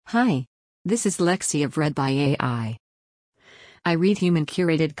Hi. This is Lexi of Read by AI. I read human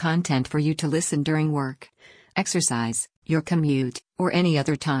curated content for you to listen during work, exercise, your commute, or any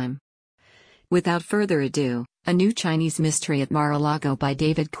other time. Without further ado, A New Chinese Mystery at Mar-a-Lago by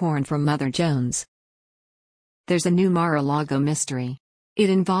David Korn from Mother Jones. There's a new Mar-a-Lago mystery. It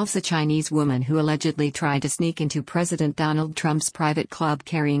involves a Chinese woman who allegedly tried to sneak into President Donald Trump's private club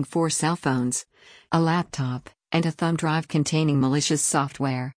carrying 4 cell phones, a laptop, and a thumb drive containing malicious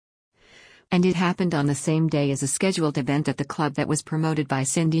software. And it happened on the same day as a scheduled event at the club that was promoted by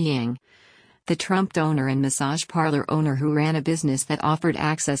Cindy Yang, the Trump donor and massage parlor owner who ran a business that offered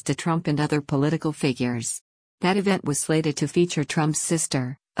access to Trump and other political figures. That event was slated to feature Trump's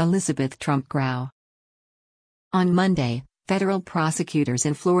sister, Elizabeth Trump Grau. On Monday, federal prosecutors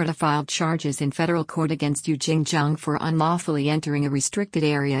in Florida filed charges in federal court against Yu Jingjiang for unlawfully entering a restricted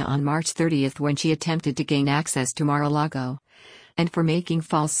area on March 30 when she attempted to gain access to Mar-a-Lago, and for making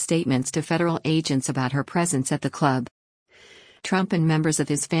false statements to federal agents about her presence at the club. Trump and members of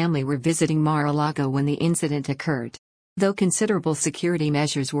his family were visiting Mar-a-Lago when the incident occurred. Though considerable security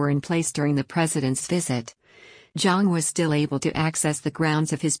measures were in place during the president's visit, Jiang was still able to access the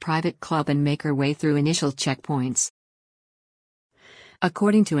grounds of his private club and make her way through initial checkpoints.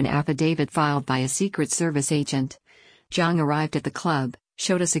 According to an affidavit filed by a Secret Service agent, Jiang arrived at the club,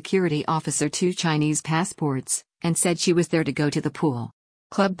 showed a security officer 2 Chinese passports, and said she was there to go to the pool.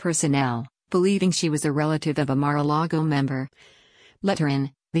 Club personnel, believing she was a relative of a Mar-a-Lago member, let her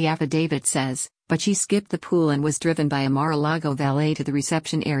in, the affidavit says, but she skipped the pool and was driven by a Mar-a-Lago valet to the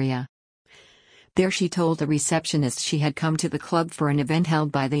reception area. There she told the receptionist she had come to the club for an event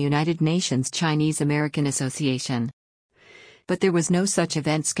held by the United Nations Chinese American Association. But there was no such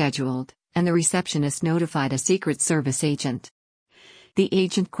event scheduled, and the receptionist notified a Secret Service agent. The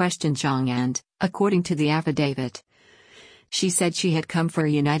agent questioned Jiang and, according to the affidavit, she said she had come for a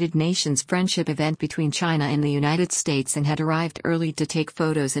United Nations friendship event between China and the United States and had arrived early to take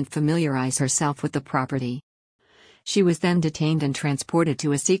photos and familiarize herself with the property. She was then detained and transported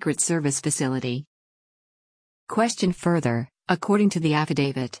to a Secret Service facility. Questioned further, according to the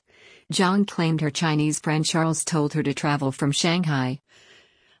affidavit, Jiang claimed her Chinese friend Charles told her to travel from Shanghai,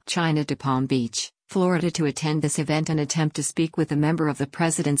 China to Palm Beach, Florida to attend this event and attempt to speak with a member of the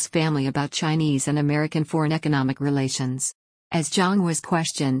president's family about Chinese and American foreign economic relations. As Jiang was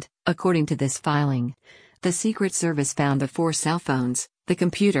questioned, according to this filing, the Secret Service found the 4 cell phones, the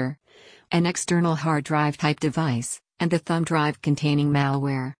computer, an external hard drive type device, and the thumb drive containing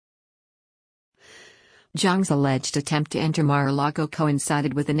malware. Jiang's alleged attempt to enter Mar-a-Lago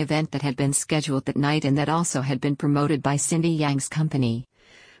coincided with an event that had been scheduled that night and that also had been promoted by Cindy Yang's company,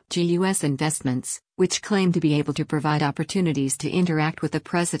 GUS Investments, which claimed to be able to provide opportunities to interact with the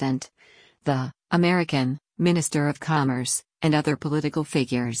president, the American Minister of Commerce, and other political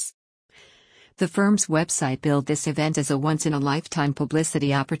figures. The firm's website billed this event as a once-in-a-lifetime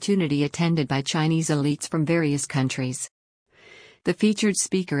publicity opportunity attended by Chinese elites from various countries. The featured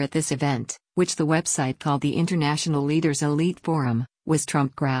speaker at this event, which the website called the International Leaders Elite Forum, was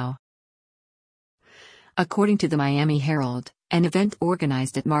Trump Grau. According to the Miami Herald, an event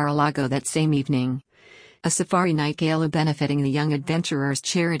organized at Mar-a-Lago that same evening, a Safari Night Gala benefiting the Young Adventurers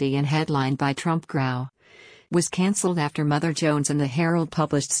charity and headlined by Trump Grau, was cancelled after Mother Jones and the Herald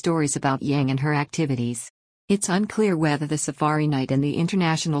published stories about Yang and her activities. It's unclear whether the Safari Night and the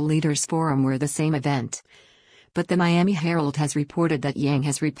International Leaders Forum were the same event, but the Miami Herald has reported that Yang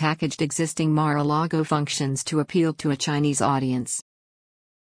has repackaged existing Mar-a-Lago functions to appeal to a Chinese audience.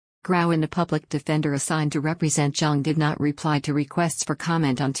 Grau and a public defender assigned to represent Jiang did not reply to requests for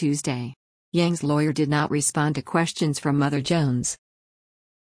comment on Tuesday. Yang's lawyer did not respond to questions from Mother Jones.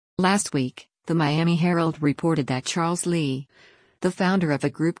 Last week, the Miami Herald reported that Charles Li, the founder of a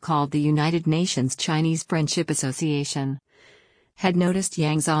group called the United Nations Chinese Friendship Association, had noticed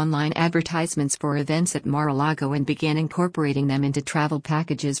Yang's online advertisements for events at Mar-a-Lago and began incorporating them into travel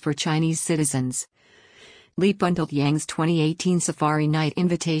packages for Chinese citizens. Li bundled Yang's 2018 Safari Night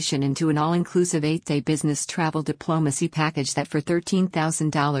invitation into an all-inclusive 8-day business travel diplomacy package that for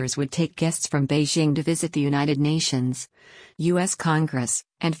 $13,000 would take guests from Beijing to visit the United Nations, U.S. Congress,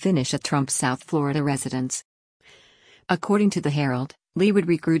 and finish at Trump's South Florida residence. According to the Herald, Li would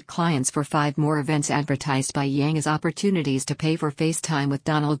recruit clients for 5 more events advertised by Yang as opportunities to pay for FaceTime with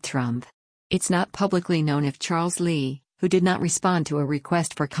Donald Trump. It's not publicly known if Charles Li, who did not respond to a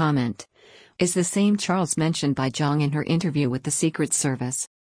request for comment, is the same Charles mentioned by Jiang in her interview with the Secret Service.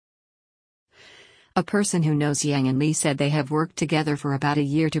 A person who knows Yang and Li said they have worked together for about a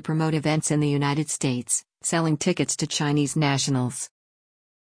year to promote events in the United States, selling tickets to Chinese nationals.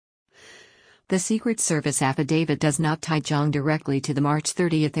 The Secret Service affidavit does not tie Zhang directly to the March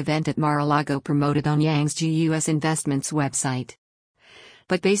 30 event at Mar-a-Lago promoted on Yang's U.S. Investments website.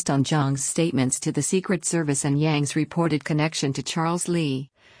 But based on Zhang's statements to the Secret Service and Yang's reported connection to Charles Li,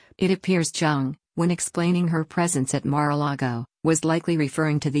 it appears Zhang, when explaining her presence at Mar-a-Lago, was likely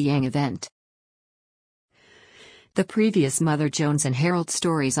referring to the Yang event. The previous Mother Jones and Herald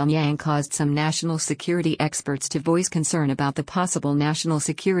stories on Yang caused some national security experts to voice concern about the possible national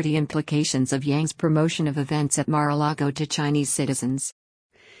security implications of Yang's promotion of events at Mar-a-Lago to Chinese citizens.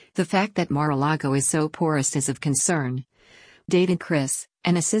 The fact that Mar-a-Lago is so porous is of concern. David Criss,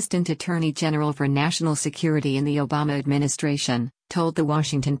 an assistant attorney general for national security in the Obama administration, told The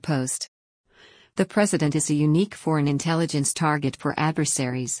Washington Post. The president is a unique foreign intelligence target for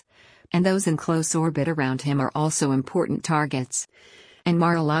adversaries, and those in close orbit around him are also important targets. And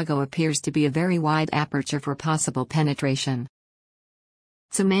Mar-a-Lago appears to be a very wide aperture for possible penetration.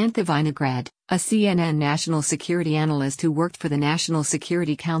 Samantha Vinograd, a CNN national security analyst who worked for the National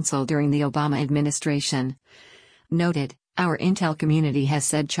Security Council during the Obama administration, noted, "Our intel community has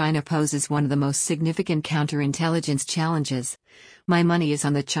said China poses one of the most significant counterintelligence challenges. My money is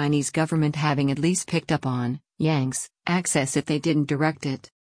on the Chinese government having at least picked up on Yang's access if they didn't direct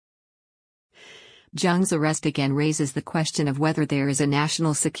it." Zhang's arrest again raises the question of whether there is a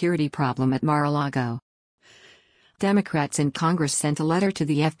national security problem at Mar-a-Lago. Democrats in Congress sent a letter to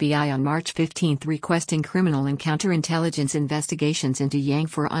the FBI on March 15 requesting criminal and counterintelligence investigations into Yang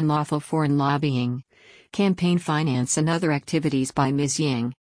for unlawful foreign lobbying, campaign finance and other activities by Ms.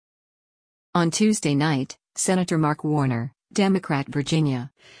 Yang. On Tuesday night, Senator Mark Warner, Democrat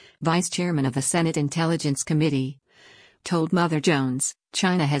Virginia, vice chairman of the Senate Intelligence Committee, told Mother Jones,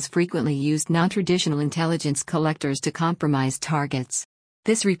 China has frequently used non-traditional intelligence collectors to compromise targets.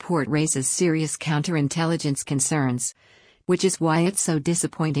 This report raises serious counterintelligence concerns, which is why it's so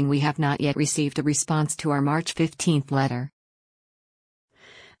disappointing we have not yet received a response to our March 15 letter.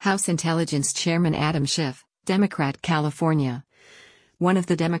 House Intelligence Chairman Adam Schiff, Democrat California, one of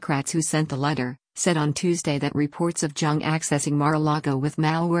the Democrats who sent the letter, said on Tuesday that reports of Zhang accessing Mar-a-Lago with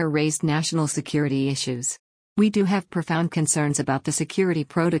malware raised national security issues. We do have profound concerns about the security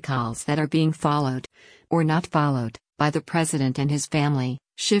protocols that are being followed, or not followed, by the president and his family,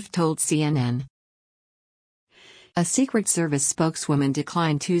 Schiff told CNN. A Secret Service spokeswoman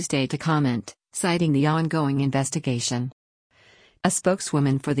declined Tuesday to comment, citing the ongoing investigation. A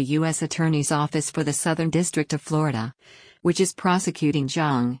spokeswoman for the U.S. Attorney's Office for the Southern District of Florida, which is prosecuting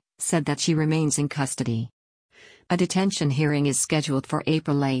Zhang, said that she remains in custody. A detention hearing is scheduled for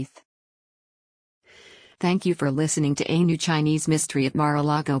April 8. Thank you for listening to A New Chinese Mystery at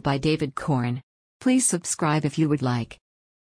Mar-a-Lago by David Korn. Please subscribe if you would like.